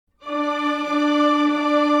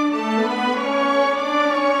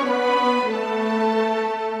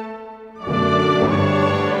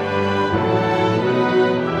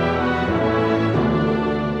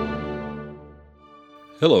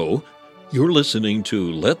Hello, you're listening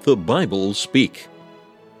to Let the Bible Speak.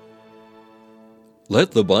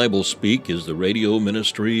 Let the Bible Speak is the radio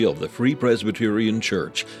ministry of the Free Presbyterian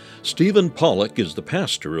Church. Stephen Pollock is the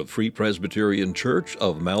pastor of Free Presbyterian Church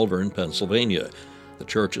of Malvern, Pennsylvania. The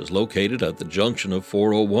church is located at the junction of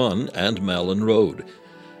 401 and Malin Road.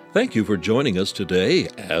 Thank you for joining us today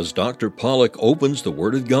as Dr. Pollock opens the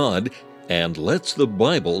Word of God and lets the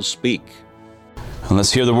Bible speak. And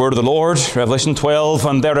let's hear the word of the Lord. Revelation 12,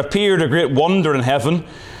 And there appeared a great wonder in heaven,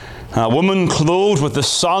 a woman clothed with the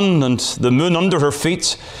sun and the moon under her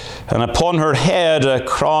feet, and upon her head a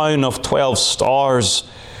crown of 12 stars.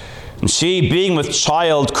 And she, being with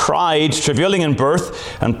child, cried, travailing in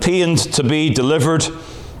birth, and pained to be delivered.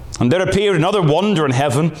 And there appeared another wonder in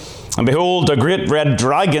heaven, and behold, a great red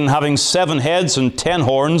dragon, having 7 heads and 10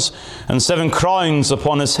 horns, and 7 crowns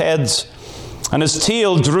upon his heads. And his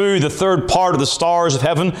tail drew the third part of the stars of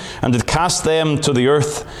heaven, and did cast them to the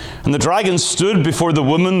earth. And the dragon stood before the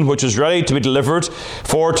woman which was ready to be delivered,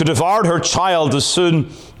 for to devour her child as soon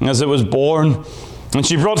as it was born. And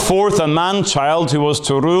she brought forth a man-child who was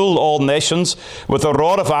to rule all nations with a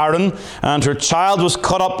rod of iron, and her child was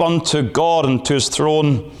caught up unto God and to his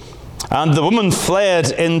throne. And the woman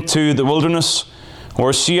fled into the wilderness,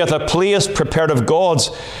 where she hath a place prepared of God,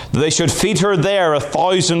 that they should feed her there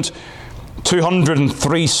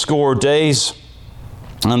 1,260 days.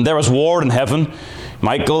 And there was war in heaven.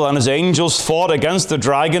 Michael and his angels fought against the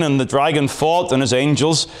dragon, and the dragon fought and his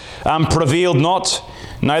angels, and prevailed not.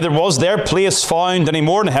 Neither was their place found any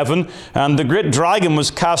more in heaven. And the great dragon was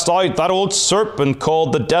cast out, that old serpent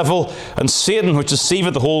called the devil and Satan, which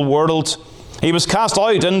deceiveth the whole world. He was cast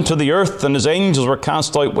out into the earth, and his angels were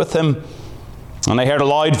cast out with him. And I heard a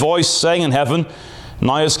loud voice saying in heaven,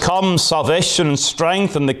 Now is come salvation and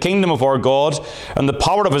strength and the kingdom of our God and the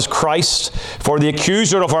power of his Christ. For the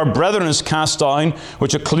accuser of our brethren is cast down,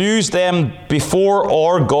 which accused them before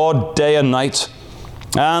our God day and night.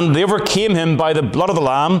 And they overcame him by the blood of the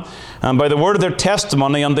Lamb and by the word of their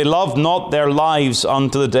testimony, and they loved not their lives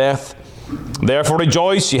unto the death. Therefore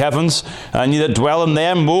rejoice, ye heavens, and ye that dwell in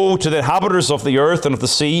them. Woe to the inhabitants of the earth and of the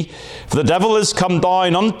sea, for the devil is come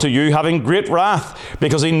down unto you, having great wrath,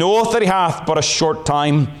 because he knoweth that he hath but a short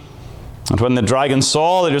time. And when the dragon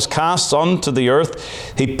saw that he was cast unto the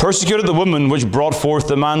earth, he persecuted the woman which brought forth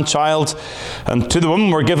the man-child. And to the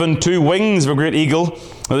woman were given 2 wings of a great eagle,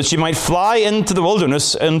 that she might fly into the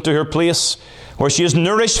wilderness, into her place, where she is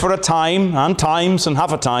nourished for a time, and times, and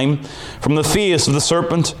half a time, from the face of the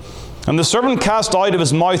serpent. And the serpent cast out of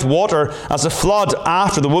his mouth water as a flood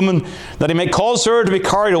after the woman, that he may cause her to be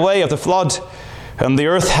carried away of the flood. And the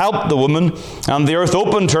earth helped the woman, and the earth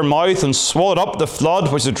opened her mouth and swallowed up the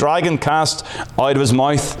flood which the dragon cast out of his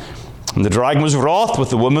mouth. And the dragon was wroth with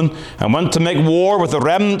the woman, and went to make war with the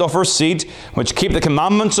remnant of her seed, which keep the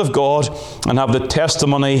commandments of God, and have the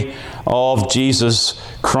testimony of Jesus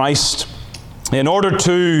Christ. In order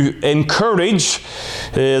to encourage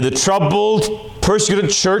the troubled, persecuted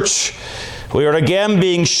church, we are again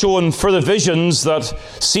being shown further visions that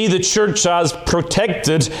see the church as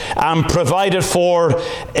protected and provided for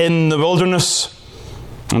in the wilderness.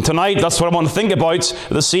 And tonight, that's what I want to think about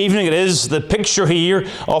this evening. It is the picture here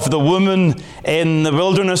of the woman in the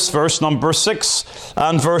wilderness, verse number 6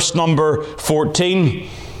 and verse number 14.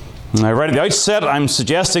 Right at the outset, I'm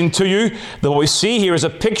suggesting to you that what we see here is a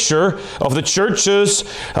picture of the churches,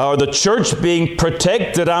 or the church being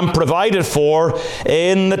protected and provided for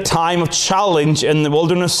in the time of challenge in the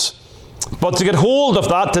wilderness. But to get hold of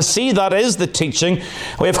that, to see that is the teaching,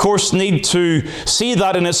 we of course need to see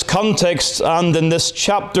that in its context and in this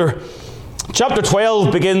chapter. Chapter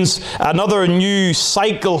 12 begins another new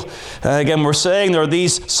cycle. Again, we're saying there are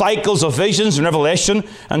these cycles of visions in Revelation,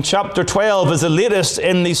 and chapter 12 is the latest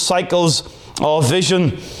in these cycles of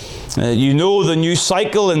vision. You know the new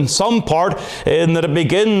cycle in some part, in that it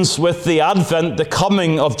begins with the advent, the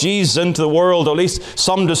coming of Jesus into the world, or at least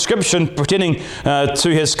some description pertaining to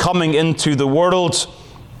his coming into the world.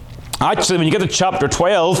 Actually, when you get to chapter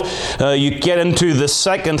 12, you get into the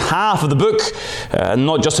second half of the book,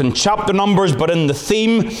 not just in chapter numbers, but in the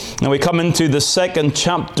theme. And we come into the second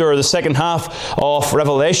chapter, the second half of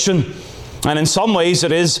Revelation. And in some ways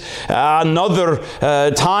it is another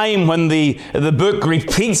time when the book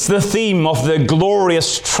repeats the theme of the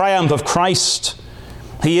glorious triumph of Christ.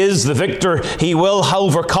 He is the victor. He will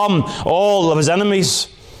overcome all of his enemies.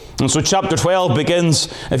 And so chapter 12 begins,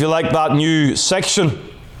 if you like, that new section.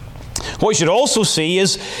 What you should also see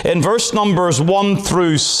is in verse numbers 1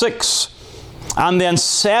 through 6, and then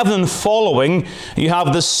 7 following, you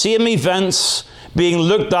have the same events being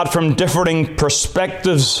looked at from differing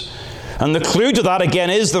perspectives. And the clue to that again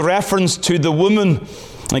is the reference to the woman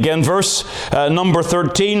Again, verse number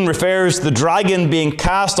 13 refers to the dragon being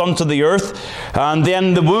cast onto the earth, and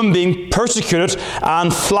then the woman being persecuted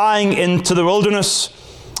and flying into the wilderness.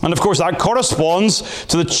 And of course that corresponds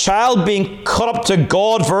to the child being caught up to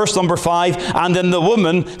God, verse number 5, and then the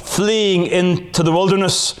woman fleeing into the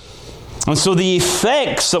wilderness. And so the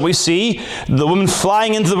effects that we see, the woman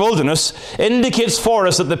flying into the wilderness, indicates for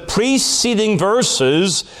us that the preceding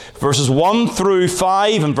verses 1 through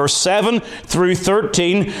 5 and verse 7 through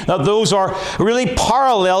 13, that those are really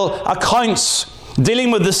parallel accounts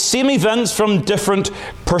dealing with the same events from different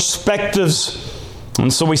perspectives.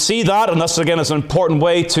 And so we see that, and that's again is an important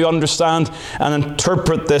way to understand and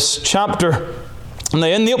interpret this chapter. Now,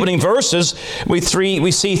 in the opening verses, we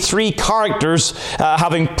see three characters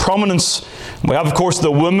having prominence. We have, of course, the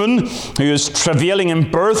woman who is travailing in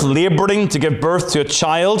birth, laboring to give birth to a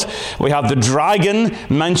child. We have the dragon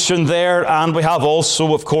mentioned there, and we have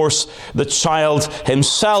also, of course, the child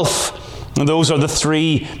himself. And those are the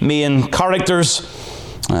three main characters.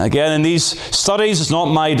 Again, in these studies, it's not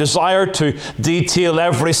my desire to detail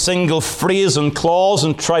every single phrase and clause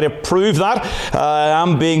and try to prove that. I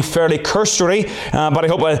am being fairly cursory, but I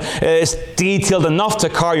hope it's detailed enough to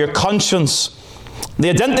car your conscience. The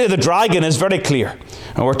identity of the dragon is very clear.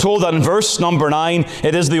 And we're told that in verse number 9,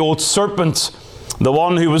 it is the old serpent. The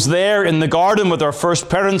one who was there in the garden with our first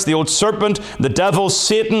parents, the old serpent, the devil,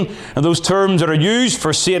 Satan, and those terms that are used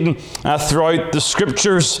for Satan throughout the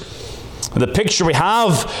Scriptures. The picture we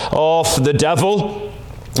have of the devil,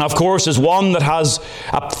 of course, is one that has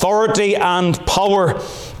authority and power.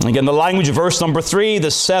 Again, the language of verse number 3, the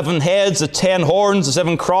 7 heads, the 10 horns, the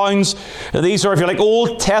 7 crowns. These are, if you like,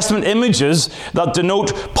 Old Testament images that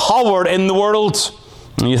denote power in the world.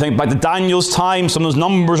 And you think back to Daniel's time, some of those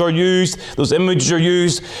numbers are used, those images are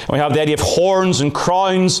used. And we have the idea of horns and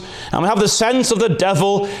crowns. And we have the sense of the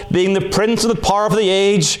devil being the prince of the power of the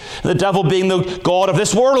age, the devil being the god of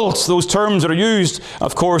this world. Those terms that are used,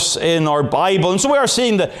 of course, in our Bible. And so we are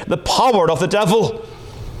seeing the power of the devil.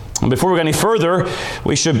 And before we go any further,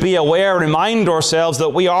 we should be aware and remind ourselves that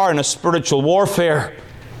we are in a spiritual warfare.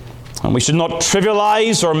 And we should not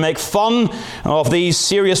trivialize or make fun of these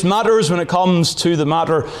serious matters when it comes to the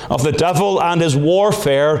matter of the devil and his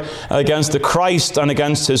warfare against the Christ and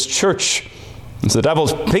against his church. And so the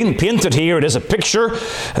devil's painted here. It is a picture.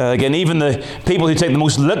 Again, even the people who take the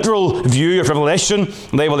most literal view of Revelation,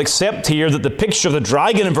 they will accept here that the picture of the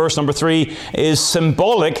dragon in verse number 3 is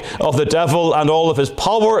symbolic of the devil and all of his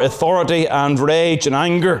power, authority, and rage and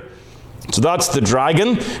anger. So that's the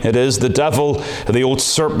dragon. It is the devil, the old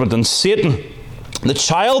serpent, and Satan. The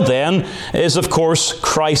child then is, of course,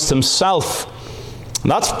 Christ himself.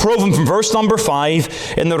 And that's proven from verse number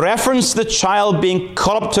 5 in the reference to the child being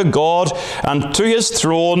caught up to God and to his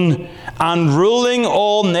throne and ruling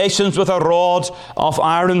all nations with a rod of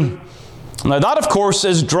iron. Now that, of course,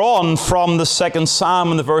 is drawn from the 2nd Psalm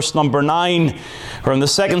in the verse number 9, where in the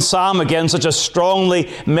 2nd Psalm, again, such a strongly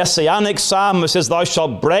messianic psalm, it says, "Thou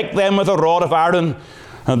shalt break them with a rod of iron."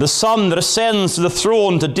 The son that ascends to the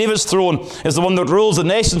throne, to David's throne, is the one that rules the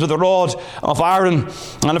nations with a rod of iron.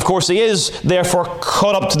 And of course he is therefore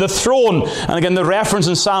caught up to the throne. And again, the reference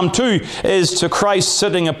in Psalm 2 is to Christ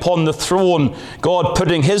sitting upon the throne, God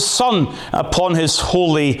putting his son upon his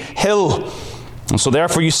holy hill. And so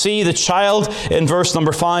therefore you see the child in verse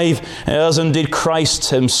number 5 is indeed Christ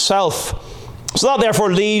himself. So that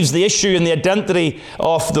therefore leaves the issue in the identity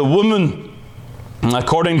of the woman.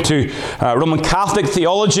 According to Roman Catholic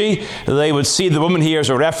theology, they would see the woman here as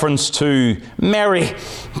a reference to Mary,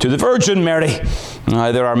 to the Virgin Mary.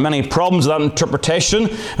 There are many problems with that interpretation.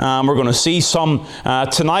 We're going to see some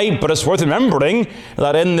tonight, but it's worth remembering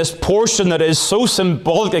that in this portion that is so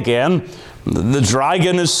symbolic again, the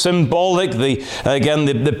dragon is symbolic.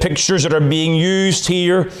 The pictures that are being used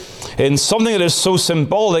here in something that is so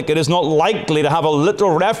symbolic, it is not likely to have a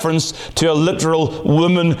literal reference to a literal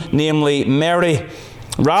woman, namely Mary.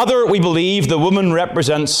 Rather, we believe the woman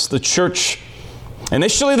represents the church.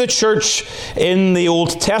 Initially, the church in the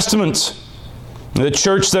Old Testament. The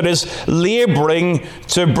church that is laboring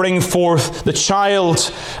to bring forth the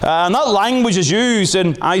child. And that language is used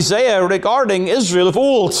in Isaiah regarding Israel of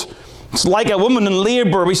old. It's like a woman in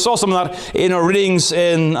labor. We saw some of that in our readings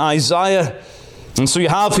in Isaiah. And so you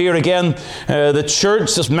have here again the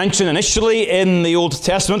church that's mentioned initially in the Old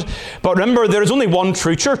Testament. But remember, there is only one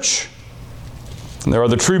true church. There are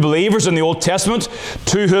the true believers in the Old Testament,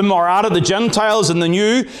 to whom are added the Gentiles in the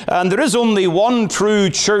New. And there is only one true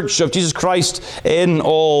church of Jesus Christ in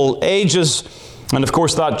all ages. And of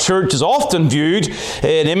course, that church is often viewed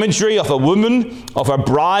in imagery of a woman, of a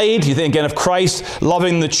bride. You think again of Christ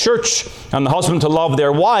loving the church and the husband to love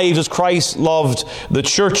their wives as Christ loved the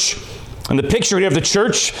church. And the picture here of the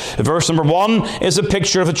church, verse number 1, is a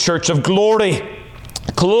picture of a church of glory,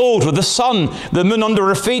 clothed with the sun, the moon under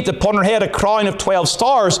her feet, upon her head a crown of 12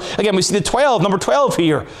 stars. Again, we see the 12, number 12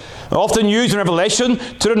 here, often used in Revelation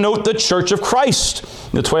to denote the church of Christ.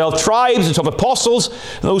 The 12 tribes, the 12 apostles,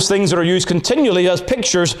 those things that are used continually as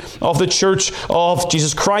pictures of the church of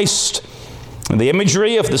Jesus Christ. And the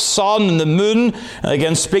imagery of the sun and the moon,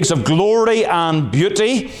 again, speaks of glory and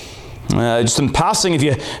beauty. Just in passing,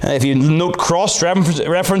 if you note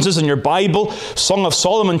cross-references in your Bible, Song of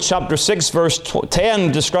Solomon chapter 6 verse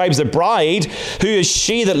 10 describes the bride, who is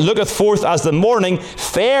she that looketh forth as the morning,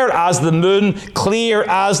 fair as the moon, clear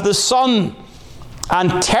as the sun,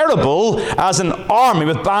 and terrible as an army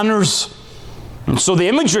with banners. And so the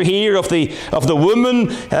imagery here of the woman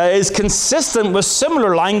is consistent with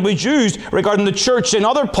similar language used regarding the church in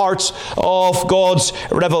other parts of God's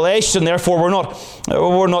revelation. Therefore,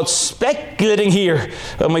 we're not speculating here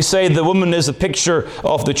when we say the woman is a picture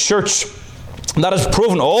of the church. That is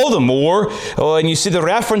proven all the more when you see the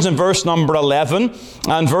reference in verse number 11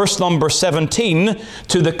 and verse number 17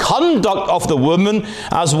 to the conduct of the woman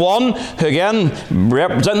as one, again,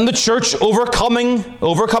 representing the church,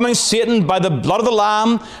 overcoming Satan by the blood of the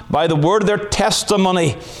Lamb, by the word of their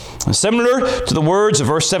testimony. Similar to the words of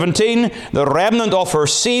verse 17, the remnant of her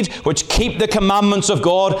seed, which keep the commandments of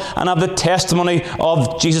God and have the testimony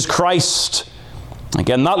of Jesus Christ.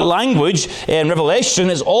 Again, that language in Revelation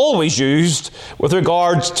is always used with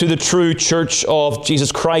regards to the true church of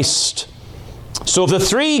Jesus Christ. So the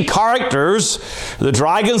three characters, the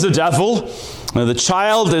dragon's the devil, the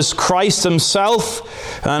child is Christ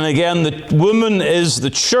himself, and again the woman is the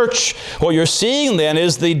church. What you're seeing then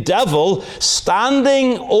is the devil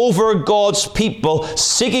standing over God's people,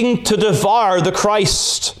 seeking to devour the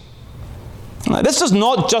Christ. Now, this does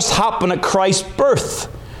not just happen at Christ's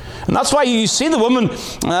birth. And that's why you see the woman,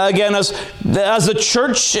 again, as the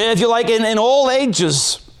church, if you like, in all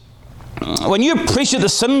ages. When you appreciate the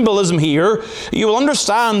symbolism here, you will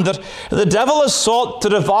understand that the devil has sought to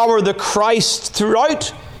devour the Christ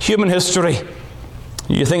throughout human history.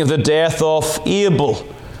 You think of the death of Abel,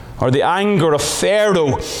 or the anger of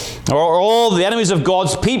Pharaoh, or all the enemies of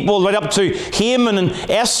God's people right up to Haman and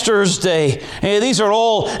Esther's day. These are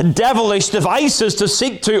all devilish devices to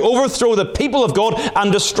seek to overthrow the people of God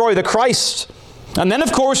and destroy the Christ. And then,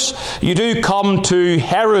 of course, you do come to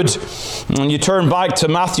Herod. And you turn back to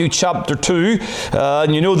Matthew chapter 2,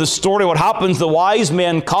 and you know the story, what happens. The wise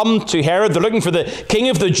men come to Herod. They're looking for the king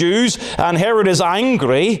of the Jews, and Herod is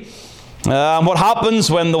angry. What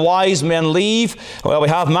happens when the wise men leave? Well, we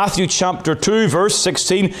have Matthew chapter 2, verse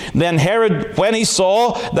 16. Then Herod, when he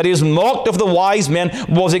saw that he was mocked of the wise men,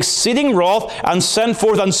 was exceeding wroth, and sent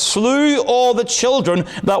forth and slew all the children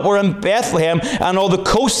that were in Bethlehem, and all the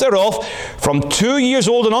coasts thereof, from 2 years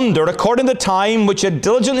old and under, according to the time which had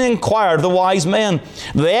diligently inquired of the wise men.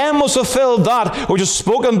 Then was fulfilled that which was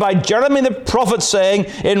spoken by Jeremiah the prophet, saying,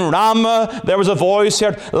 In Ramah there was a voice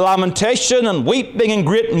heard, lamentation and weeping and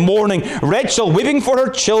great mourning, Rachel weeping for her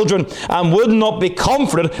children, and would not be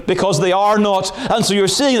comforted because they are not. And so you're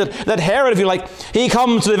seeing that Herod, if you like, he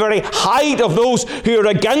comes to the very height of those who are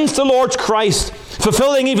against the Lord Christ,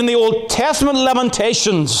 fulfilling even the Old Testament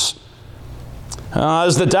lamentations,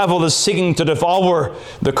 as the devil is seeking to devour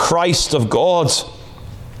the Christ of God.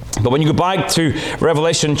 But when you go back to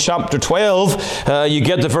Revelation chapter 12, you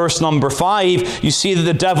get to verse number 5, you see that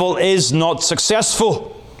the devil is not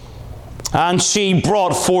successful. And she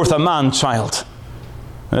brought forth a man-child.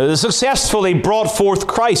 Successfully brought forth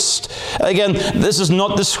Christ. Again, this is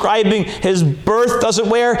not describing his birth, as it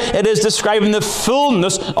were. It is describing the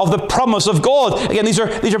fullness of the promise of God. Again, these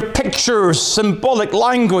are pictures, symbolic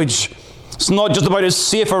language. It's not just about his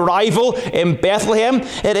safe arrival in Bethlehem.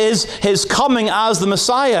 It is his coming as the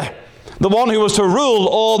Messiah, the one who was to rule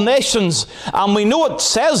all nations. And we know it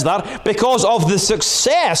says that because of the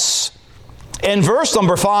success. In verse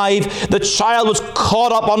number 5, the child was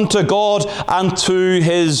caught up unto God and to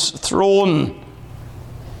his throne.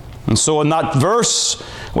 And so in that verse,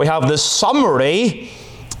 we have the summary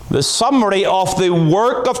of the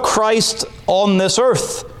work of Christ on this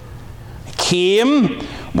earth. He came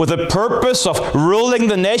with the purpose of ruling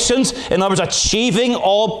the nations, in other words, achieving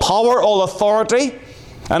all power, all authority.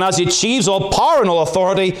 And as he achieves all power and all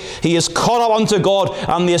authority, he is caught up unto God,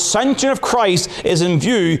 and the ascension of Christ is in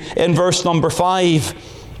view in verse number 5.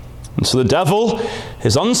 And so the devil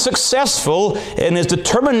is unsuccessful in his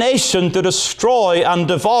determination to destroy and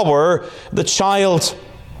devour the child.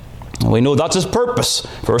 We know that's his purpose.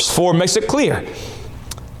 Verse 4 makes it clear.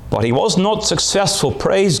 But he was not successful.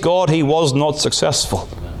 Praise God, he was not successful.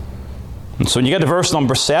 And so when you get to verse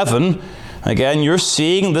number 7, again, you're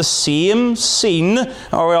seeing the same scene,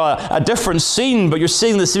 or a different scene, but you're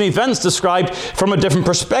seeing the same events described from a different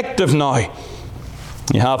perspective now.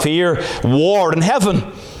 You have here war in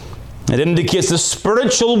heaven. It indicates the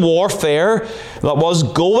spiritual warfare that was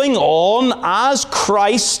going on as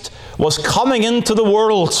Christ was coming into the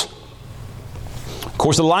world. Of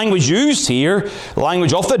course, the language used here, the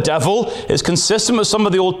language of the devil, is consistent with some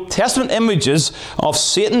of the Old Testament images of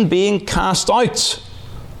Satan being cast out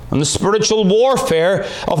and the spiritual warfare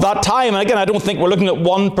of that time. And again, I don't think we're looking at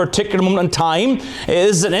one particular moment in time. It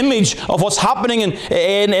is an image of what's happening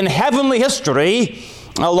in heavenly history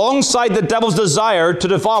alongside the devil's desire to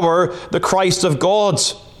devour the Christ of God.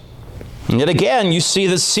 And yet again, you see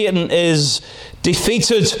that Satan is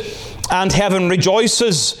defeated and heaven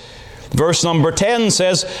rejoices. Verse number 10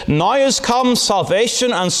 says, "Now is come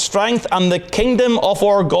salvation and strength and the kingdom of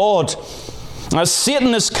our God." As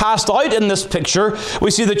Satan is cast out in this picture,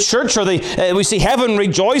 we see the church, we see heaven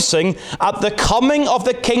rejoicing at the coming of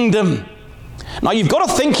the kingdom. Now you've got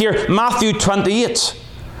to think here, Matthew 28,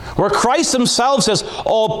 where Christ himself says,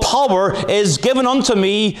 "All power is given unto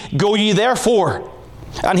me, go ye therefore."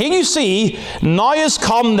 And here you see, now is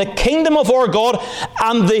come the kingdom of our God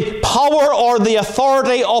and the power or the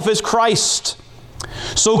authority of his Christ.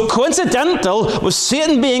 So coincidental with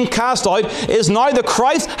Satan being cast out is now the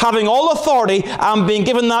Christ having all authority and being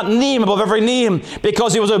given that name above every name,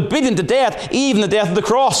 because he was obedient to death, even the death of the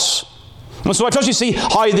cross. And so I trust you see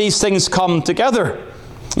how these things come together.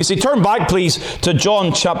 You see, turn back please to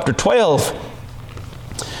John chapter 12.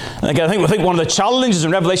 And again, I think one of the challenges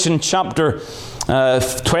in Revelation chapter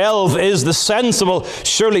 12 is the sense of, well,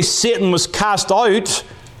 surely Satan was cast out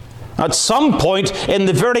at some point in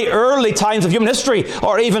the very early times of human history,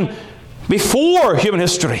 or even before human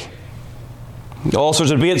history. All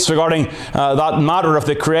sorts of debates regarding that matter of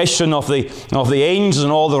the creation of the angels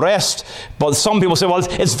and all the rest. But some people say, well,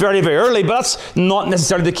 it's very, very early, but that's not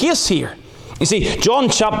necessarily the case here. You see, John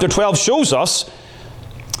chapter 12 shows us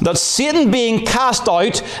that Satan being cast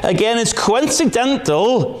out, again, is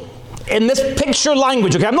coincidental in this picture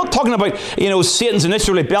language. Okay, I'm not talking about, Satan's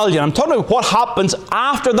initial rebellion. I'm talking about what happens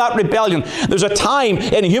after that rebellion. There's a time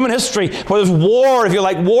in human history where there's war, if you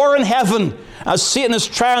like, war in heaven, as Satan is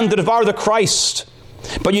trying to devour the Christ.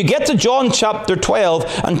 But you get to John chapter 12,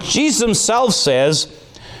 and Jesus himself says,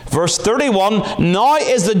 verse 31, "Now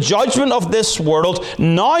is the judgment of this world.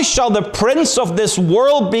 Now shall the prince of this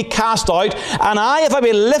world be cast out. And I, if I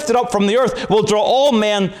be lifted up from the earth, will draw all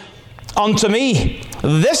men unto me."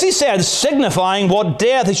 This he said, signifying what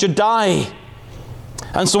death he should die.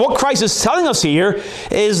 And so what Christ is telling us here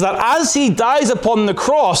is that as he dies upon the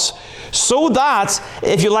cross, so that,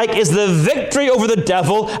 if you like, is the victory over the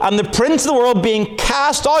devil and the prince of the world being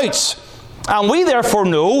cast out. And we therefore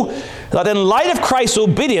know that in light of Christ's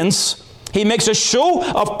obedience, he makes a show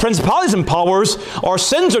of principalities and powers. Our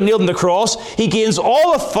sins are nailed on the cross. He gains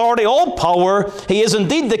all authority, all power. He is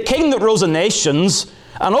indeed the king that rules the nations.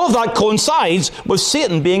 And all of that coincides with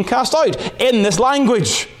Satan being cast out in this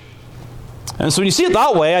language. And so when you see it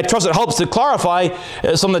that way, I trust it helps to clarify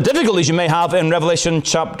some of the difficulties you may have in Revelation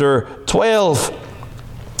chapter 12.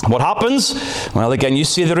 What happens? Well, again, you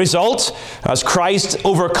see the result as Christ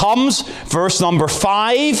overcomes. Verse number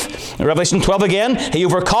 5, in Revelation 12 again, he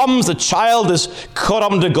overcomes, the child is caught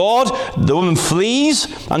up unto God, the woman flees,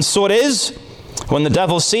 and so it is. When the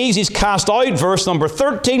devil sees he's cast out, verse number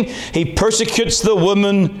 13, he persecutes the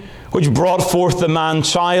woman which brought forth the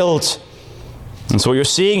man-child. And so what you're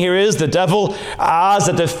seeing here is the devil, as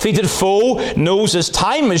a defeated foe, knows his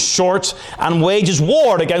time is short and wages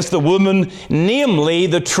war against the woman, namely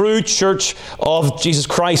the true church of Jesus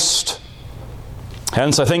Christ.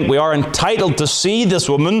 Hence, I think we are entitled to see this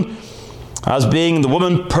woman as being the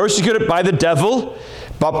woman persecuted by the devil,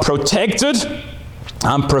 but protected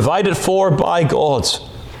and provided for by God.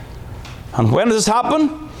 And when does this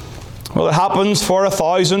happen? Well, it happens for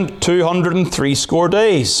 1,260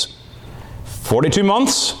 days. 42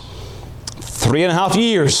 months, 3.5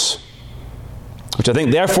 years. Which I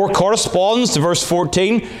think therefore corresponds to verse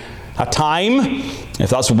 14. A time, if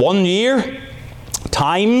that's 1 year,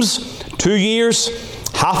 times 2 years,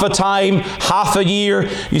 half a time, half a year.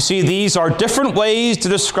 You see, these are different ways to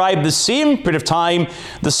describe the same period of time,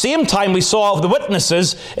 the same time we saw of the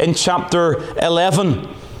witnesses in chapter 11.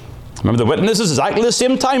 Remember, the witnesses, exactly the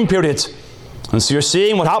same time period. And so you're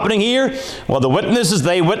seeing what's happening here. Well, the witnesses,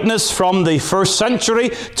 they witness from the first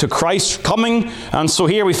century to Christ's coming. And so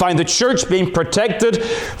here we find the church being protected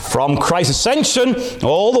from Christ's ascension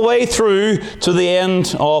all the way through to the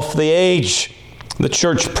end of the age. The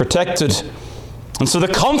church protected. And so the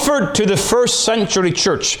comfort to the first century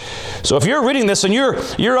church. So if you're reading this and you're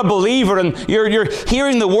a believer and you're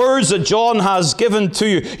hearing the words that John has given to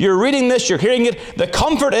you, you're reading this, you're hearing it, the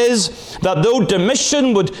comfort is that though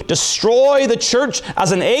Domitian would destroy the church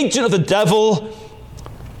as an agent of the devil,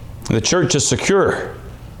 the church is secure.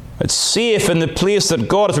 It's safe in the place that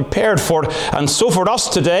God has prepared for it. And so for us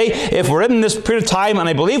today, if we're in this period of time, and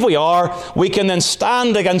I believe we are, we can then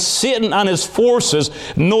stand against Satan and his forces,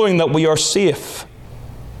 knowing that we are safe.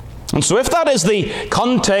 And so if that is the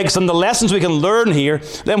context and the lessons we can learn here,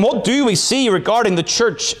 then what do we see regarding the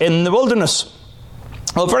church in the wilderness?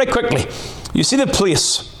 Well, very quickly, you see the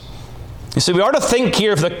place. You see, we are to think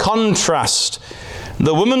here of the contrast.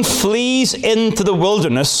 The woman flees into the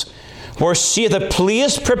wilderness, where she hath a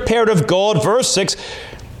place prepared of God, verse 6,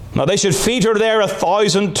 now they should feed her there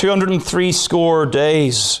 1,260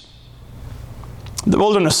 days. The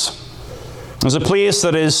wilderness is a place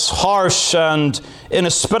that is harsh and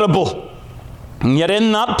inhospitable. And yet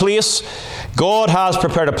in that place, God has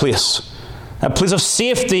prepared a place of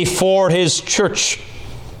safety for his church.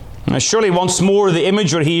 Now surely once more the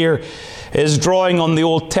imagery here is drawing on the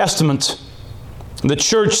Old Testament. The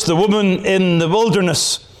church, the woman in the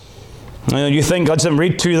wilderness. You think, let's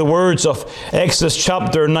read to you the words of Exodus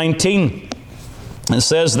chapter 19. It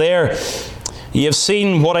says there, ye have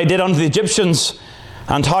seen what I did unto the Egyptians,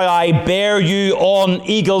 and how I bear you on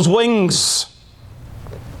eagle's wings.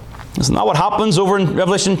 Isn't that what happens over in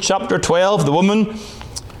Revelation chapter 12? The woman,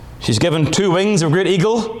 she's given 2 wings of a great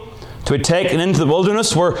eagle to be taken into the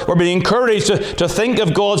wilderness. We're being encouraged to think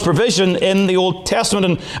of God's provision in the Old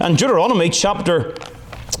Testament. And Deuteronomy chapter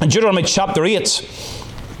 8,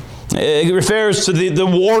 it refers to the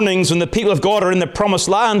warnings when the people of God are in the promised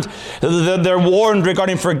land. They're warned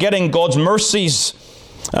regarding forgetting God's mercies.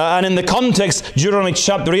 And in the context, Deuteronomy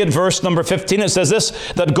chapter 8, verse number 15, it says this,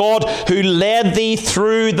 that God who led thee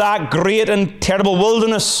through that great and terrible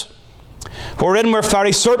wilderness, wherein were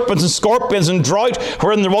fiery serpents and scorpions and drought,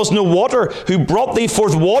 wherein there was no water, who brought thee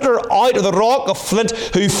forth water out of the rock of flint,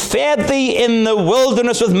 who fed thee in the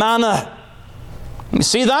wilderness with manna. You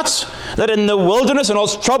see that in the wilderness and all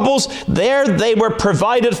its troubles, there they were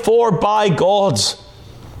provided for by God.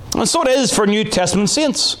 And so it is for New Testament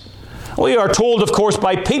saints. We are told, of course,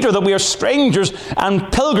 by Peter that we are strangers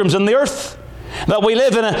and pilgrims in the earth, that we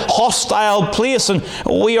live in a hostile place, and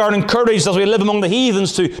we are encouraged as we live among the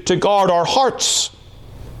heathens to guard our hearts.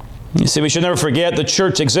 You see, we should never forget the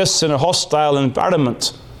church exists in a hostile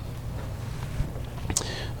environment.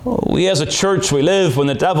 We as a church, we live when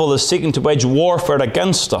the devil is seeking to wage warfare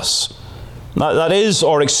against us. That is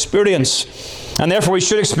our experience. And therefore we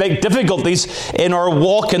should expect difficulties in our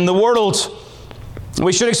walk in the world.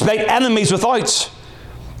 We should expect enemies without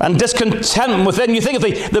and discontentment within. You think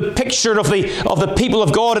of the picture of the people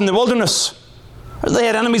of God in the wilderness. They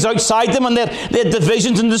had enemies outside them, and they had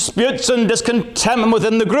divisions and disputes and discontentment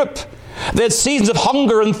within the group. They had seasons of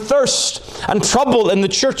hunger and thirst and trouble in the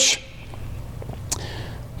church.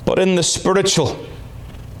 But in the spiritual,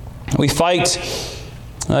 we fight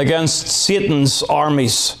against Satan's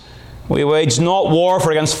armies. We wage not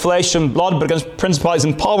warfare against flesh and blood, but against principalities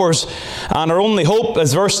and powers. And our only hope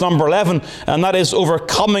is verse number 11, and that is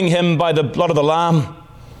overcoming him by the blood of the Lamb,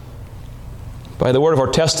 by the word of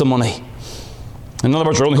our testimony. In other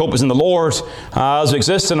words, our only hope is in the Lord. As we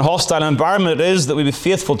exist in a hostile environment, it is that we be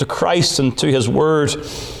faithful to Christ and to his word.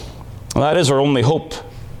 That is our only hope.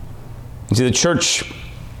 You see, the church,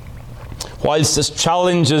 whilst its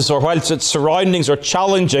challenges or whilst its surroundings are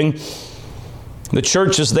challenging, the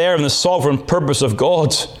church is there in the sovereign purpose of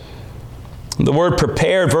God. The word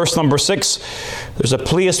prepared, verse number 6, there's a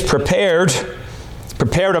place prepared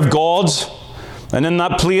of God. And in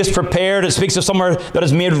that place prepared, it speaks of somewhere that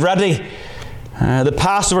is made ready. The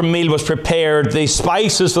Passover meal was prepared. The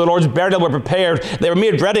spices for the Lord's burial were prepared. They were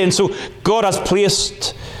made ready. And so God has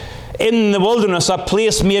placed in the wilderness a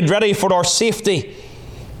place made ready for our safety.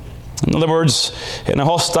 In other words, in a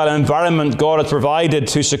hostile environment, God has provided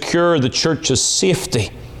to secure the church's safety.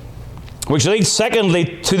 Which leads,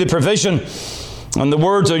 secondly, to the provision. And the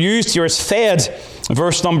words are used here as fed.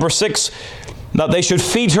 Verse number 6, that they should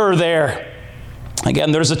feed her there.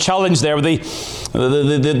 Again, there's a challenge there.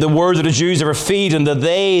 The word that is used for feed, and that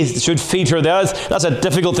they should feed her there. That's a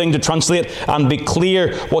difficult thing to translate and be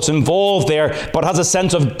clear what's involved there. But it has a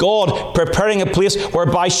sense of God preparing a place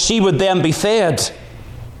whereby she would then be fed.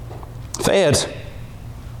 Fed.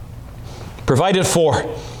 Provided for.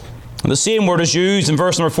 The same word is used in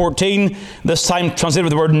verse number 14, this time translated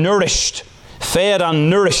with the word nourished. Fed and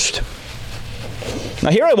nourished. Now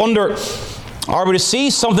here I wonder, are we to see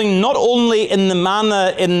something not only in the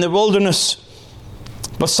manna in the wilderness,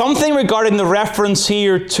 but something regarding the reference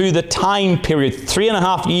here to the time period,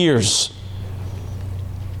 3.5 years?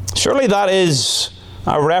 Surely that is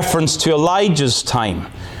a reference to Elijah's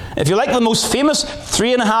time. If you like, the most famous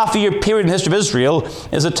 3.5-year period in the history of Israel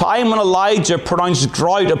is the time when Elijah pronounced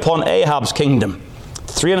drought upon Ahab's kingdom.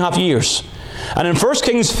 3.5 years. And in 1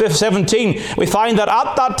 Kings 17, we find that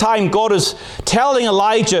at that time God is telling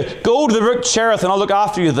Elijah, go to the brook Cherith and I'll look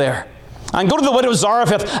after you there. And go to the widow of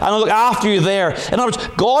Zarephath and I'll look after you there. In other words,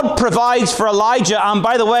 God provides for Elijah, and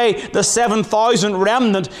by the way, the 7,000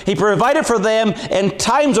 remnant, he provided for them in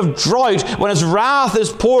times of drought when his wrath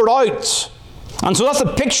is poured out. And so that's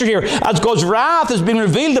the picture here. As God's wrath has been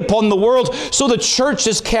revealed upon the world, so the church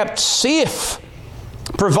is kept safe,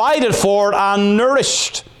 provided for, and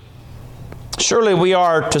nourished. Surely we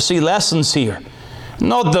are to see lessons here.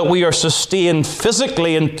 Not that we are sustained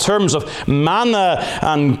physically in terms of manna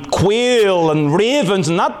and quail and ravens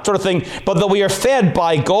and that sort of thing, but that we are fed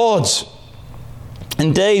by God.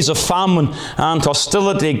 In days of famine and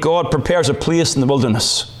hostility, God prepares a place in the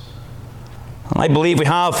wilderness. And I believe we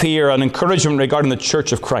have here an encouragement regarding the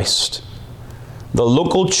Church of Christ. The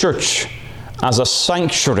local church as a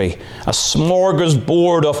sanctuary, a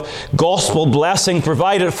smorgasbord of gospel blessing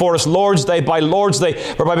provided for us Lord's Day by Lord's Day,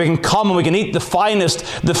 whereby we can come and we can eat the finest,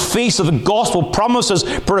 the feast of the gospel promises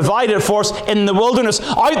provided for us in the wilderness.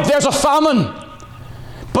 Out there's a famine,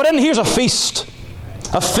 but in here's a feast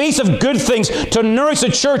of good things to nourish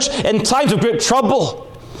the church in times of great trouble.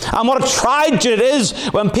 And what a tragedy it is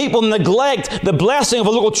when people neglect the blessing of a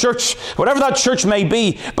local church, whatever that church may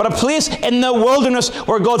be, but a place in the wilderness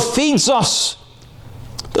where God feeds us.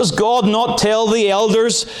 Does God not tell the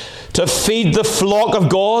elders to feed the flock of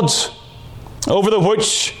God, over the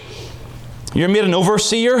which you're made an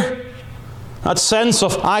overseer? That sense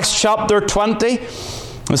of Acts chapter 20,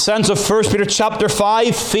 the sense of 1 Peter chapter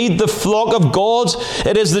 5, feed the flock of God.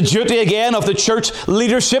 It is the duty again of the church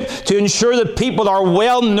leadership to ensure that people are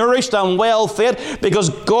well nourished and well fed, because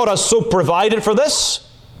God has so provided for this.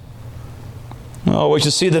 Oh, we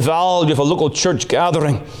should see the value of a local church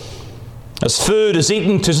gathering. As food is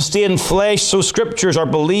eaten to sustain flesh, so scriptures are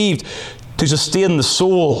believed to sustain the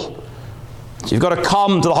soul. So you've got to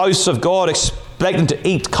come to the house of God expecting to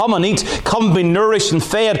eat. Come and eat. Come and be nourished and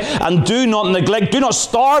fed. And do not neglect, do not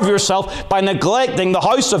starve yourself by neglecting the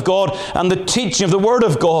house of God and the teaching of the Word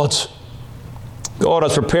of God. God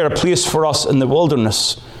has prepared a place for us in the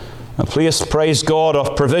wilderness. A place, praise God,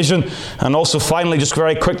 of provision. And also finally, just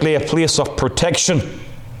very quickly, a place of protection.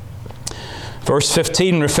 Verse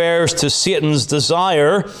 15 refers to Satan's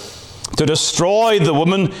desire to destroy the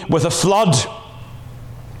woman with a flood.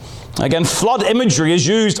 Again, flood imagery is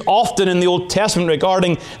used often in the Old Testament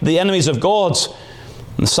regarding the enemies of God.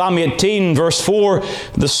 In Psalm 18, verse 4,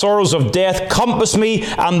 the sorrows of death compassed me,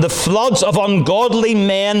 and the floods of ungodly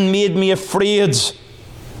men made me afraid.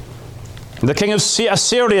 The king of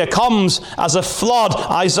Assyria comes as a flood,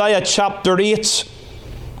 Isaiah chapter 8.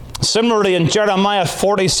 Similarly, in Jeremiah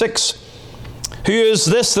 46, who is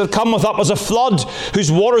this that cometh up as a flood,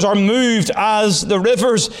 whose waters are moved as the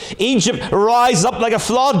rivers? Egypt rises up like a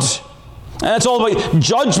flood. And it's all about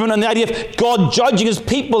judgment and the idea of God judging his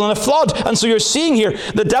people in a flood. And so you're seeing here,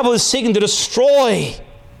 the devil is seeking to destroy.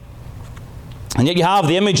 And yet you have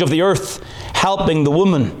the image of the earth helping the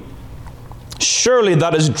woman. Surely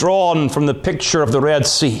that is drawn from the picture of the Red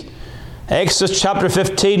Sea. Exodus chapter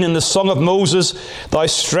 15, in the Song of Moses, thou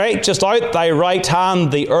stretchest out thy right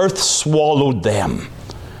hand, the earth swallowed them.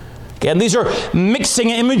 Again, these are mixing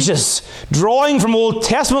images, drawing from Old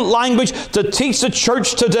Testament language to teach the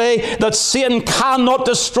church today that Satan cannot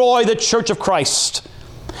destroy the church of Christ.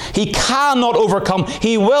 He cannot overcome.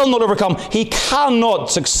 He will not overcome. He cannot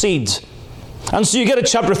succeed. And so you get to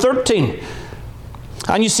chapter 13,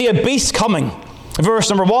 and you see a beast coming. Verse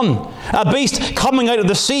number 1, a beast coming out of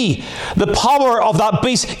the sea. The power of that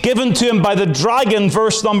beast given to him by the dragon,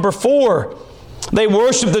 verse number 4. They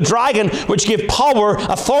worship the dragon, which gave power,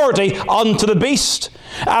 authority unto the beast.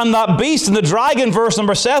 And that beast and the dragon, verse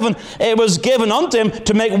number 7, it was given unto him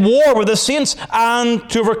to make war with the saints and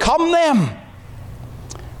to overcome them.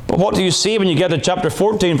 But what do you see when you get to chapter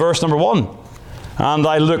 14, verse number 1? And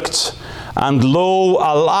I looked, and lo,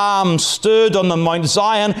 a lamb stood on the Mount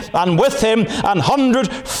Zion, and with him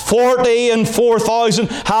 144,000,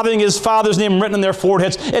 having his father's name written on their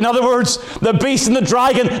foreheads. In other words, the beast and the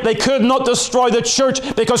dragon, they could not destroy the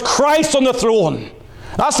church because Christ's on the throne.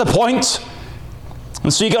 That's the point.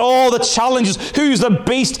 And so you get all the challenges. Who's the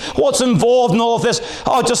beast? What's involved in all of this?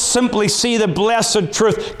 Oh, just simply see the blessed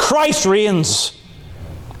truth. Christ reigns,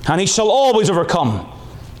 and he shall always overcome.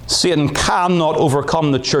 Satan cannot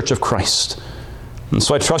overcome the church of Christ. And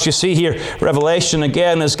so I trust you see here, Revelation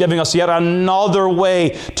again is giving us yet another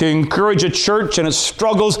way to encourage a church in its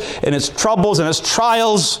struggles, in its troubles, in its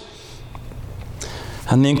trials.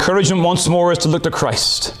 And the encouragement once more is to look to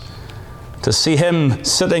Christ, to see him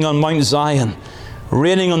sitting on Mount Zion,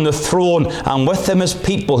 reigning on the throne, and with him his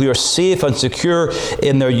people who are safe and secure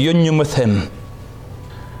in their union with him.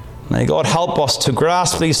 May God help us to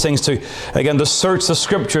grasp these things, to search the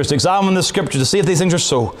Scriptures, to examine the Scriptures, to see if these things are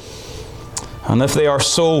so. And if they are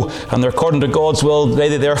so, and they're according to God's will,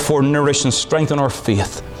 they therefore nourish and strengthen our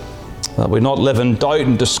faith, that we not live in doubt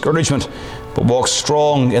and discouragement, but walk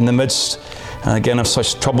strong in the midst, of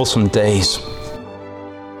such troublesome days.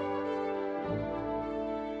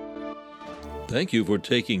 Thank you for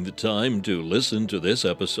taking the time to listen to this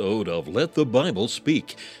episode of Let the Bible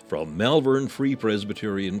Speak from Malvern Free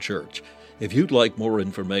Presbyterian Church. If you'd like more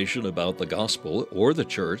information about the gospel or the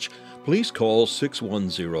church, please call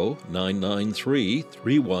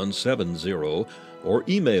 610-993-3170 or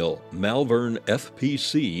email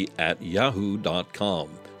malvernfpc@yahoo.com.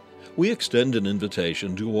 We extend an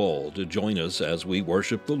invitation to all to join us as we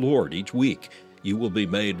worship the Lord each week. You will be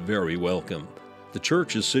made very welcome. The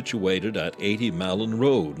church is situated at 80 Malin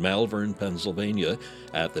Road, Malvern, Pennsylvania,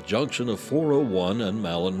 at the junction of 401 and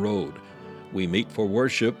Malin Road. We meet for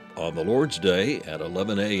worship on the Lord's Day at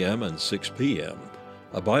 11 a.m. and 6 p.m.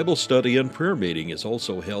 A Bible study and prayer meeting is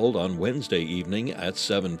also held on Wednesday evening at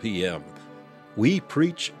 7 p.m. We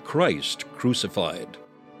preach Christ crucified.